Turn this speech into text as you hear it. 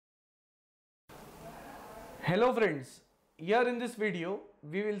Hello friends, here in this video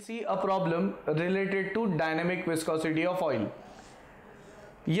we will see a problem related to dynamic viscosity of oil.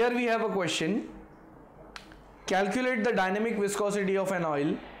 Here we have a question. Calculate the dynamic viscosity of an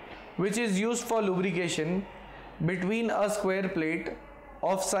oil which is used for lubrication between a square plate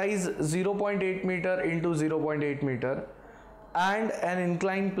of size 0.8 meter into 0.8 meter and an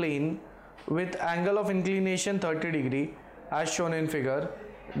inclined plane with angle of inclination 30 degree as shown in figure.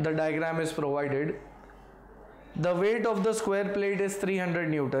 The diagram is provided. The weight of the square plate is 300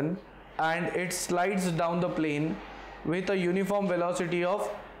 Newton and it slides down the plane with a uniform velocity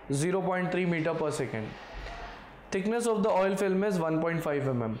of 0.3 meter per second. Thickness of the oil film is 1.5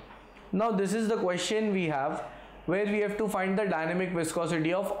 mm. Now this is the question we have, where we have to find the dynamic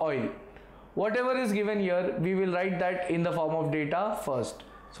viscosity of oil. Whatever is given here, we will write that in the form of data first.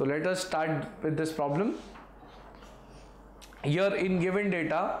 So let us start with this problem. Here in given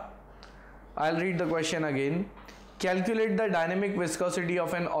data, I'll read the question again. Calculate the dynamic viscosity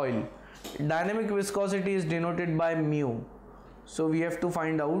of an oil. Dynamic viscosity is denoted by mu. So we have to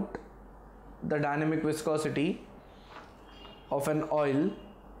find out the dynamic viscosity of an oil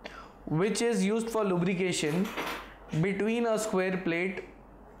which is used for lubrication between a square plate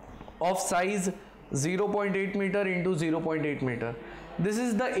of size 0.8 meter into 0.8 meter. This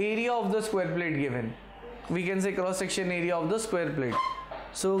is the area of the square plate given. We can say cross section area of the square plate.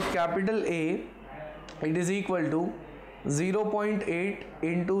 So capital A, it is equal to 0.8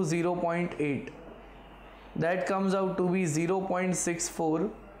 into 0.8. That comes out to be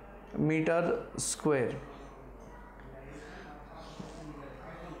 0.64 meter square.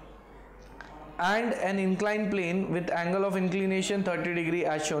 And an inclined plane with angle of inclination 30 degree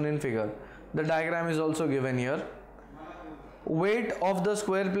as shown in figure. The diagram is also given here. Weight of the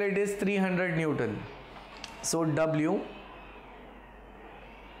square plate is 300 Newton. So W,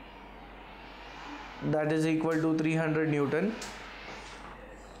 that is equal to 300 Newton,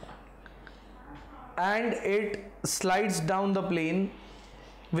 and it slides down the plane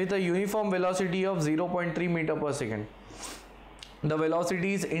with a uniform velocity of 0.3 meter per second. The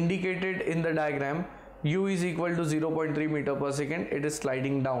velocity is indicated in the diagram. U is equal to 0.3 meter per second. It is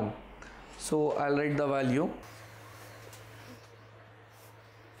sliding down. So I'll write the value.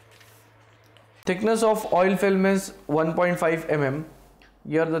 Thickness of oil film is 1.5 mm.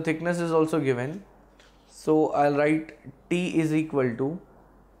 Here the thickness is also given. So I'll write T is equal to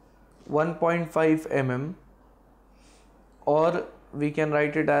 1.5 mm, or we can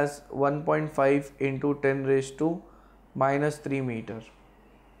write it as 1.5 into 10 raised to minus 3 meter.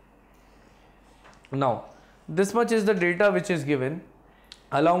 Now this much is the data which is given.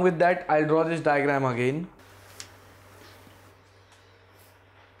 Along with that, I'll draw this diagram again.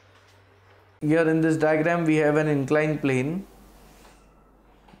 Here in this diagram we have an inclined plane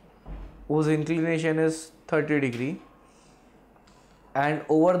whose inclination is 30 degree, and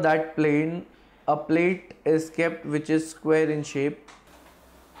over that plane a plate is kept which is square in shape.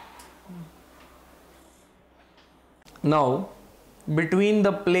 Now between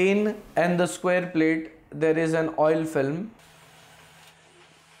the plane and the square plate there is an oil film.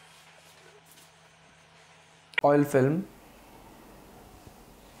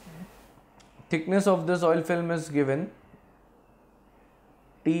 Thickness of this oil film is given.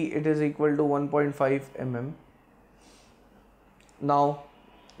 T, it is equal to 1.5 mm. Now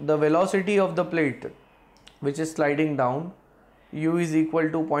the velocity of the plate which is sliding down, U is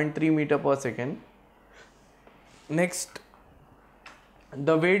equal to 0.3 meter per second. Next,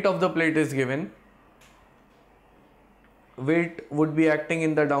 the weight of the plate is given. Weight would be acting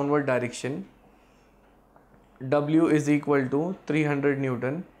in the downward direction. W is equal to 300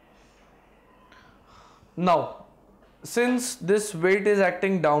 Newton. Now since this weight is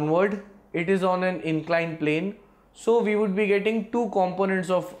acting downward, it is on an inclined plane, so we would be getting two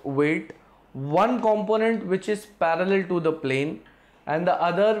components of weight. One component which is parallel to the plane and the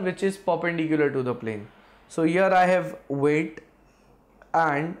other which is perpendicular to the plane. So here I have weight,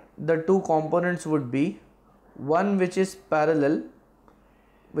 and the two components would be one which is parallel,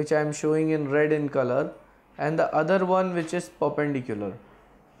 which I am showing in red in color, and the other one which is perpendicular.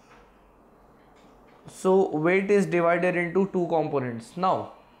 So weight is divided into two components.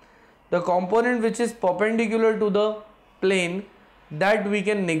 Now the component which is perpendicular to the plane, that we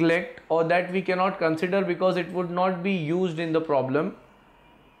can neglect, or that we cannot consider because it would not be used in the problem,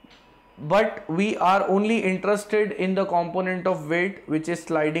 but we are only interested in the component of weight which is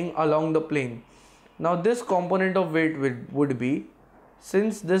sliding along the plane. Now this component of weight would be,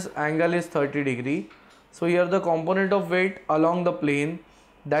 since this angle is 30 degree, so here the component of weight along the plane,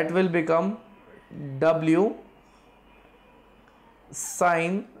 that will become W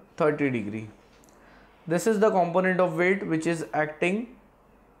sine 30 degree. this is the component of weight which is acting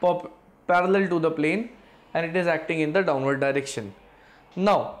parallel to the plane, and it is acting in the downward direction.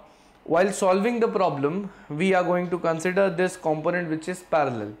 Now, while solving the problem, we are going to consider this component which is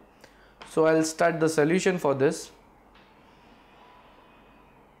parallel. So I'll start the solution for this.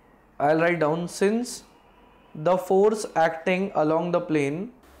 I'll write down, since the force acting along the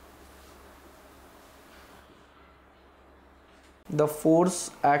plane,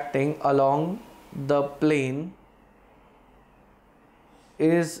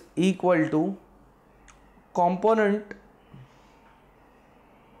 is equal to component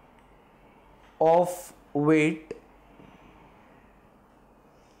of weight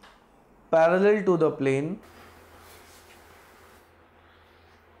parallel to the plane.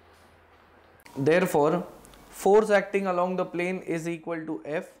 Therefore, force acting along the plane is equal to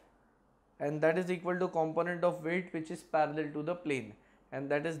F, and that is equal to component of weight which is parallel to the plane, and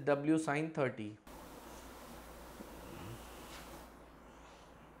that is W sin 30.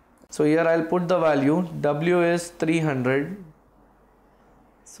 So here I'll put the value. W is 300.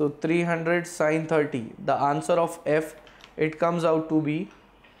 So 300 sin 30. The answer of F, it comes out to be,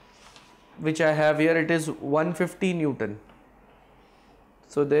 which I have here, it is 150 Newton.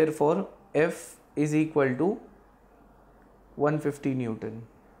 So therefore F is equal to 150 Newton.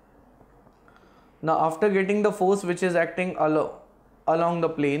 Now after getting the force which is acting along the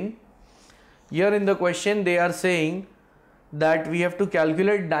plane, here in the question they are saying that we have to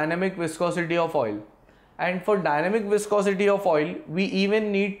calculate dynamic viscosity of oil. And for dynamic viscosity of oil, we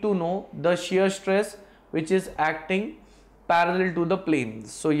even need to know the shear stress which is acting parallel to the plane.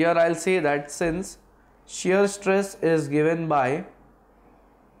 So here I'll say that since shear stress is given by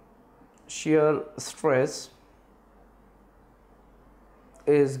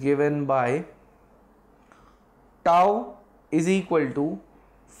tau is equal to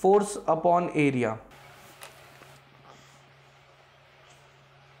force upon area.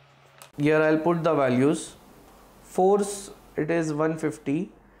 Here I'll put the values. Force, it is 150,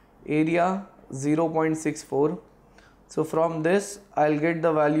 area 0.64. So from this I'll get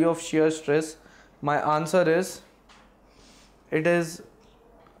the value of shear stress. My answer is, it is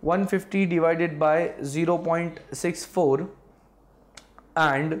 150 divided by 0.64,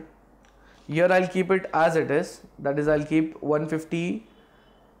 and here I'll keep it as it is, that is I'll keep 150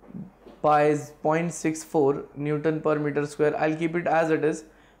 by 0.64 Newton per meter square. I'll keep it as it is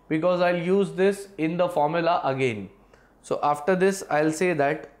because I'll use this in the formula again. So after this I'll say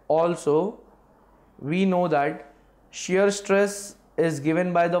that also we know that shear stress is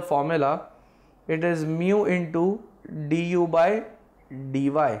given by the formula, it is mu into du by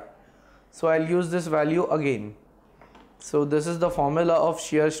dy. So I'll use this value again. So this is the formula of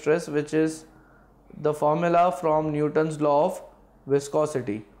shear stress, which is the formula from Newton's law of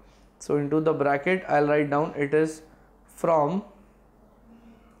viscosity. So into the bracket I'll write down, it is from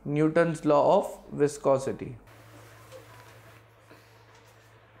Newton's law of viscosity.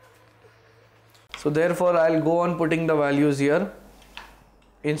 So therefore I'll go on putting the values here.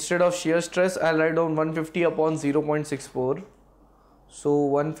 Instead of shear stress I'll write down 150 upon 0.64. So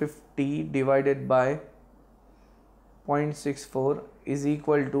 150 divided by 0.64 is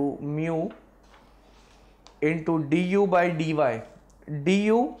equal to mu into du by dy.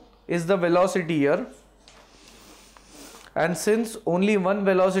 Du is the velocity here, and since only one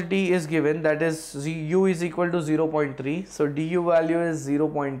velocity is given, that is u is equal to 0.3, so du value is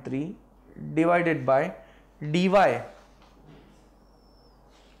 0.3 divided by dy.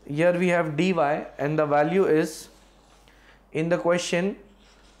 Here we have dy, and the value is, in the question,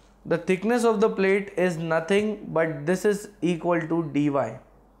 the thickness of the plate is nothing but this is equal to dy,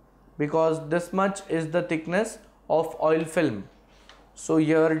 because this much is the thickness of oil film. So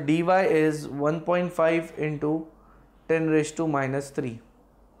here dy is 1.5 into 10 raised to minus 3.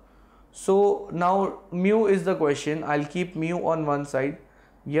 So now mu is the question. I'll keep mu on one side.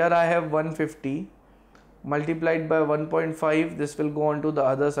 Here I have 150 multiplied by 1.5, this will go on to the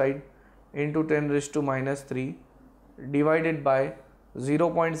other side, into 10 raised to minus 3 divided by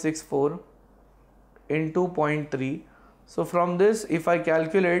 0.64 into 0.3. So from this, if I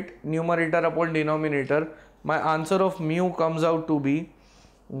calculate numerator upon denominator, my answer of mu comes out to be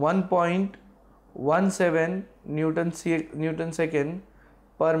 1.17 Newton second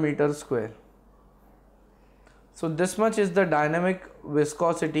per meter square. So this much is the dynamic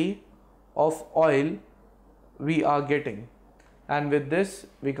viscosity of oil we are getting, and with this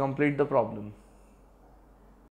we complete the problem.